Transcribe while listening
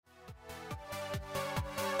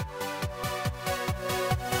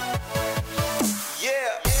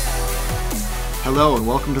Hello and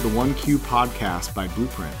welcome to the oneQ podcast by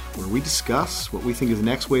Blueprint, where we discuss what we think is the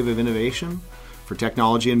next wave of innovation for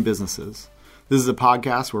technology and businesses. This is a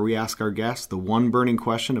podcast where we ask our guests the one burning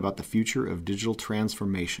question about the future of digital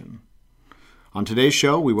transformation. On today's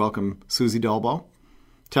show, we welcome Suzy Dolbow.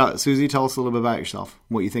 Suzy, tell us a little bit about yourself,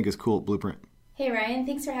 what you think is cool at Blueprint. Hey Ryan,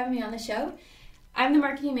 thanks for having me on the show. I'm the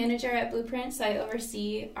marketing manager at Blueprint, so I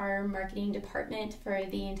oversee our marketing department for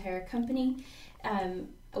the entire company.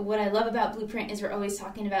 What I love about Blueprint is we're always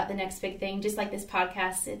talking about the next big thing, just like this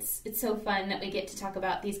podcast. It's so fun that we get to talk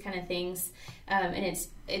about these kind of things, and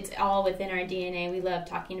it's all within our DNA. We love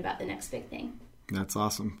talking about the next big thing. That's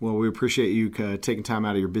awesome. Well, we appreciate you taking time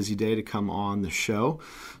out of your busy day to come on the show.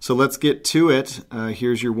 So let's get to it.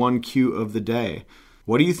 Here's your oneQ of the day.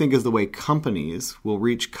 What do you think is the way companies will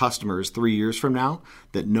reach customers 3 years from now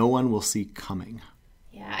that no one will see coming?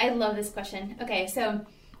 Yeah, I love this question. Okay, so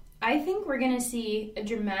I think we're going to see a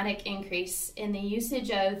dramatic increase in the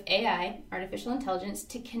usage of AI, artificial intelligence,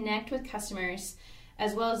 to connect with customers,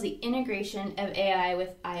 as well as the integration of AI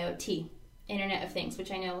with IoT, Internet of Things,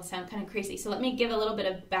 which I know will sound kind of crazy. So let me give a little bit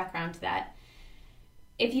of background to that.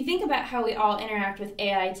 If you think about how we all interact with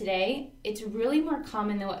AI today, it's really more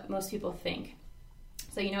common than what most people think.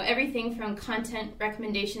 So, everything from content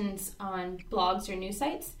recommendations on blogs or news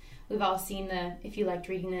sites. We've all seen if you liked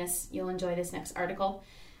reading this, you'll enjoy this next article.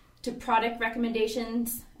 To product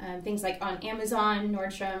recommendations, things like on Amazon,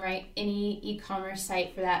 Nordstrom, right? Any e-commerce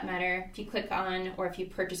site for that matter. If you click on or if you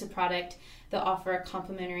purchase a product, they'll offer a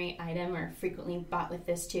complimentary item or frequently bought with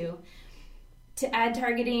this too. To ad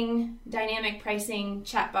targeting, dynamic pricing,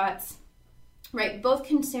 chatbots, right? Both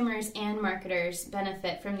consumers and marketers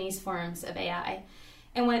benefit from these forms of AI.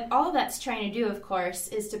 And what all that's trying to do, of course,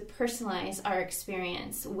 is to personalize our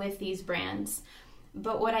experience with these brands.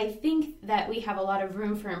 But what I think that we have a lot of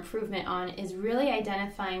room for improvement on is really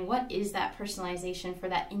identifying what is that personalization for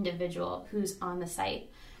that individual who's on the site.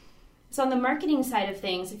 So on the marketing side of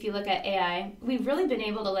things, if you look at AI, we've really been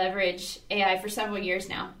able to leverage AI for several years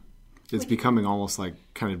now. It's becoming almost like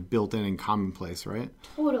kind of built in and commonplace, right?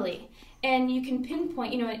 Totally. And you can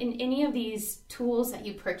pinpoint, in any of these tools that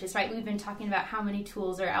you purchase, right? We've been talking about how many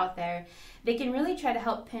tools are out there. They can really try to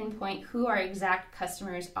help pinpoint who our exact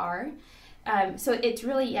customers are. So it's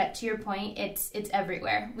really, to your point, it's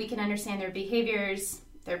everywhere. We can understand their behaviors,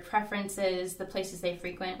 their preferences, the places they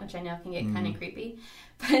frequent, which I know can get kind of creepy.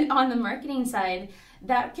 But on the marketing side,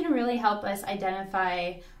 that can really help us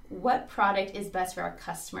identify what product is best for our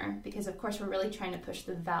customer, because of course we're really trying to push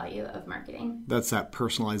the value of marketing. That's that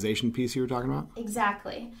personalization piece you were talking about?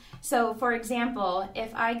 Exactly. So for example,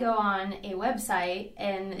 if I go on a website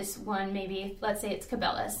and this one, maybe let's say it's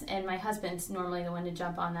Cabela's, and my husband's normally the one to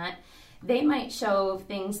jump on that, they might show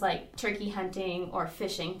things like turkey hunting or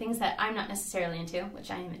fishing, things that I'm not necessarily into,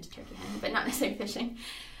 which I am into turkey hunting, but not necessarily fishing.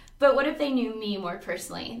 But what if they knew me more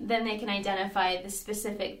personally? Then they can identify the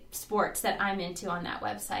specific sports that I'm into on that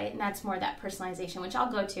website, and that's more that personalization, which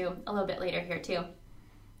I'll go to a little bit later here too.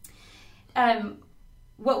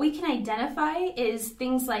 What we can identify is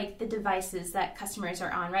things like the devices that customers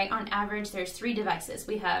are on, right? On average, there's 3 devices.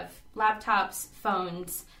 We have laptops,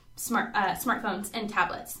 phones, smartphones, and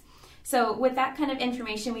tablets. So with that kind of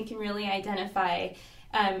information, we can really identify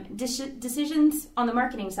decisions on the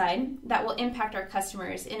marketing side that will impact our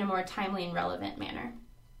customers in a more timely and relevant manner.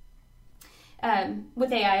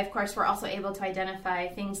 With AI, of course, we're also able to identify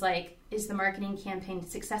things like, is the marketing campaign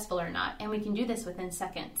successful or not? And we can do this within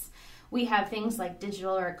seconds. We have things like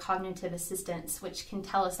digital or cognitive assistants, which can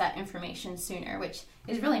tell us that information sooner, which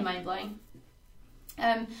is really mind-blowing.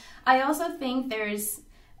 I also think there's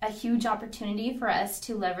a huge opportunity for us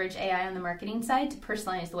to leverage AI on the marketing side to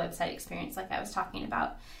personalize the website experience like I was talking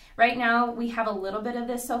about. Right now, we have a little bit of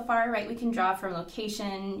this so far, right? We can draw from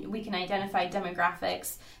location, we can identify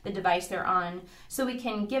demographics, the device they're on, so we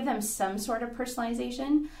can give them some sort of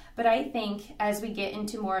personalization. But I think as we get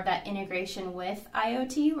into more of that integration with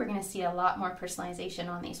IoT, we're going to see a lot more personalization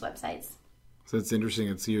on these websites. So it's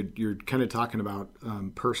interesting. You're kind of talking about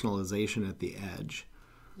personalization at the edge.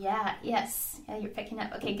 Yeah, yes. Yeah, you're picking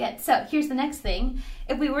up. Okay, good. So here's the next thing.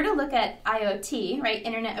 If we were to look at IoT, right,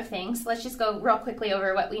 Internet of Things, let's just go real quickly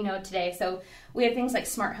over what we know today. So we have things like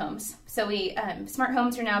smart homes. So smart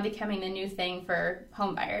homes are now becoming the new thing for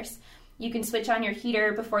home buyers. You can switch on your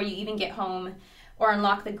heater before you even get home, or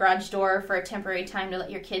unlock the garage door for a temporary time to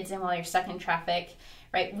let your kids in while you're stuck in traffic.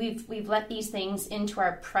 Right, we've let these things into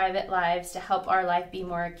our private lives to help our life be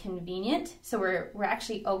more convenient. So we're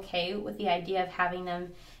actually okay with the idea of having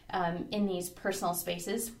them in these personal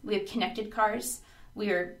spaces. We have connected cars. We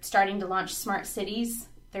are starting to launch smart cities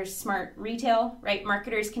There's smart retail, right?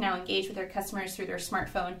 Marketers can now engage with their customers through their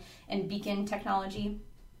smartphone and beacon technology.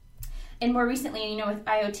 And more recently, with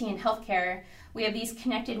IoT and healthcare, we have these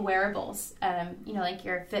connected wearables, like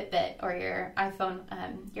your Fitbit or your iPhone,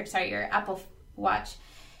 your Apple Watch.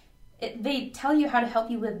 They tell you how to help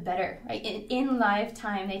you live better, right? In live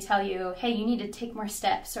time, they tell you, hey, you need to take more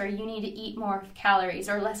steps, or you need to eat more calories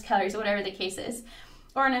or less calories, or whatever the case is.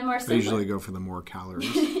 Or on a more simpler... I usually go for the more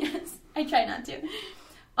calories. Yes, I try not to.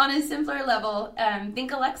 On a simpler level,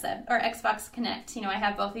 think Alexa or Xbox Connect. I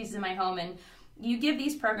have both these in my home, and you give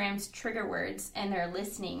these programs trigger words, and they're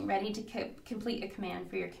listening, ready to complete a command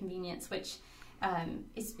for your convenience, which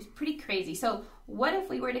is pretty crazy. So what if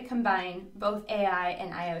we were to combine both AI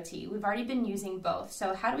and IoT? We've already been using both.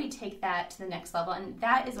 So how do we take that to the next level? And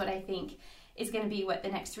that is what I think is going to be what the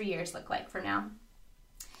next 3 years look like from now.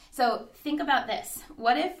 So think about this.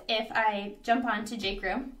 What if I jump onto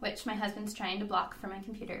J.Crew, which my husband's trying to block from my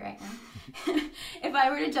computer right now. If I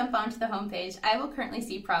were to jump onto the homepage, I will currently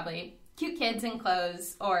see probably cute kids in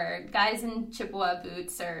clothes, or guys in Chippewa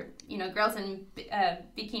boots, or girls in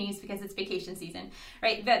bikinis because it's vacation season,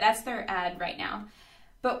 right? That's their ad right now.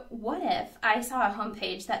 But what if I saw a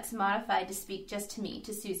homepage that's modified to speak just to me,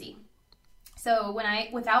 to Suzy? So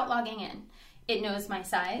without logging in, it knows my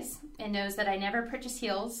size. It knows that I never purchase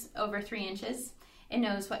heels over 3 inches. It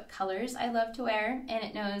knows what colors I love to wear, and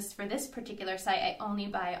it knows for this particular site I only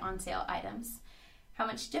buy on sale items. How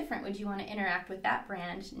much different would you want to interact with that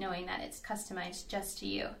brand knowing that it's customized just to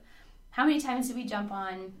you? How many times do we jump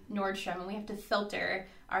on Nordstrom and we have to filter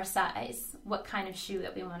our size, what kind of shoe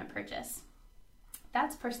that we want to purchase?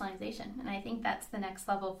 That's personalization, and I think that's the next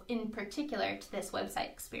level in particular to this website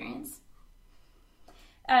experience.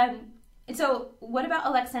 And so what about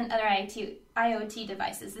Alexa and other IoT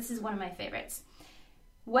devices? This is one of my favorites.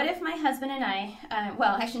 What if my husband and I,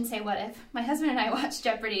 I shouldn't say what if, my husband and I watch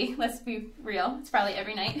Jeopardy, let's be real, it's probably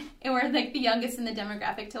every night, and we're like the youngest in the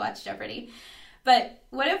demographic to watch Jeopardy. But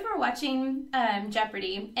what if we're watching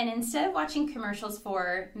Jeopardy, and instead of watching commercials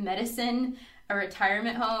for medicine, a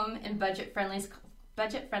retirement home, and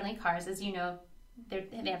budget-friendly cars, as you know, they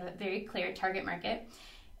have a very clear target market,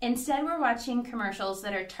 instead, we're watching commercials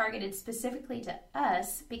that are targeted specifically to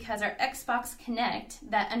us because our Xbox Connect,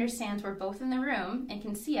 that understands we're both in the room and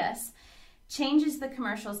can see us, changes the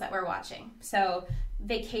commercials that we're watching. So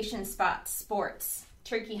vacation spots, sports,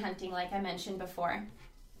 turkey hunting, like I mentioned before.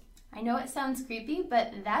 I know it sounds creepy,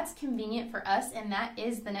 but that's convenient for us, and that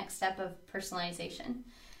is the next step of personalization.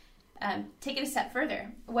 Take it a step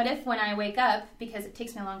further. What if when I wake up, because it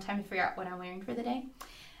takes me a long time to figure out what I'm wearing for the day,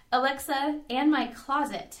 Alexa and my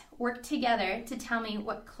closet work together to tell me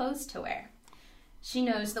what clothes to wear. She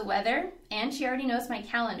knows the weather, and she already knows my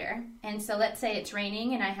calendar. And so let's say it's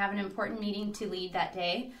raining and I have an important meeting to lead that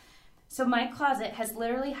day. So my closet has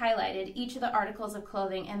literally highlighted each of the articles of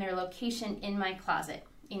clothing and their location in my closet.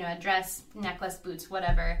 A dress, necklace, boots,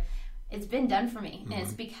 whatever. It's been done for me, and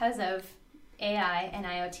it's because of AI and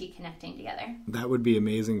IoT connecting together. That would be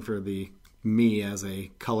amazing for me as a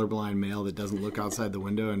colorblind male that doesn't look outside the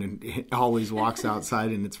window and it always walks outside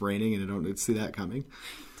and it's raining and I don't see that coming.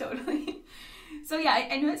 Totally. So yeah,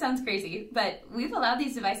 I know it sounds crazy, but we've allowed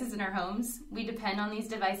these devices in our homes. We depend on these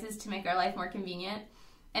devices to make our life more convenient.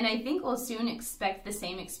 And I think we'll soon expect the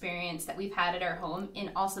same experience that we've had at our home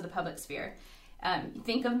in also the public sphere.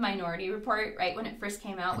 Think of Minority Report, right? When it first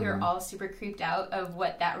came out, we were all super creeped out of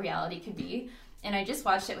what that reality could be. And I just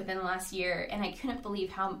watched it within the last year, and I couldn't believe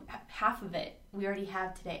how half of it we already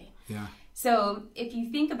have today. Yeah. So if you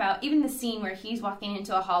think about even the scene where he's walking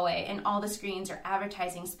into a hallway and all the screens are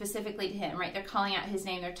advertising specifically to him, right? They're calling out his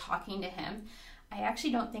name, they're talking to him. I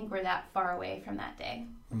actually don't think we're that far away from that day,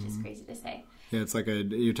 which is crazy to say. Yeah, it's like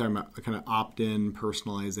you're talking about a kind of opt-in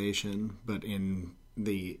personalization, but in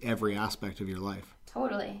every aspect of your life.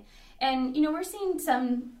 Totally. And, we're seeing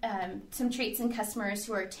some traits in customers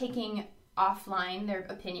who are taking offline their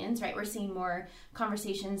opinions, right? We're seeing more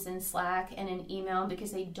conversations in Slack and in email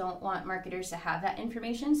because they don't want marketers to have that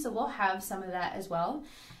information. So we'll have some of that as well.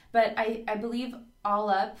 But I believe all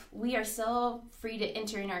up, we are still free to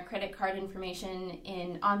enter in our credit card information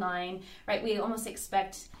in online, right? We almost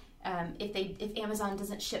expect if Amazon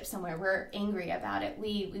doesn't ship somewhere, we're angry about it.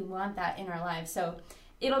 We want that in our lives. So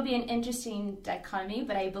it'll be an interesting dichotomy,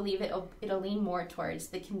 but I believe it'll lean more towards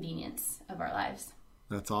the convenience of our lives.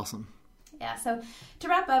 That's awesome. Yeah, so to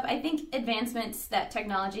wrap up, I think advancements that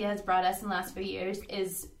technology has brought us in the last few years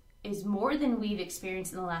is more than we've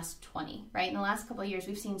experienced in the last 20, right? In the last couple of years,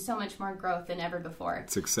 we've seen so much more growth than ever before.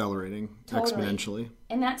 It's accelerating exponentially.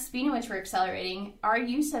 And that speed in which we're accelerating, our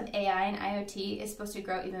use of AI and IoT is supposed to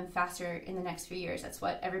grow even faster in the next few years. That's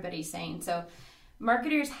what everybody's saying. So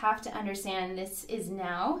marketers have to understand this is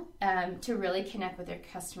now to really connect with their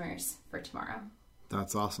customers for tomorrow.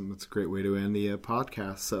 That's awesome. That's a great way to end the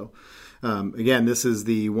podcast. So, again, this is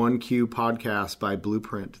the oneQ podcast by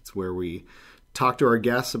Blueprint. It's where we talk to our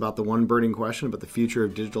guests about the one burning question about the future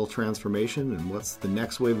of digital transformation and what's the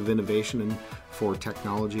next wave of innovation for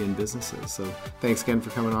technology and businesses. So, thanks again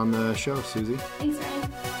for coming on the show, Suzy. Thanks,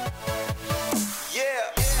 Ryan.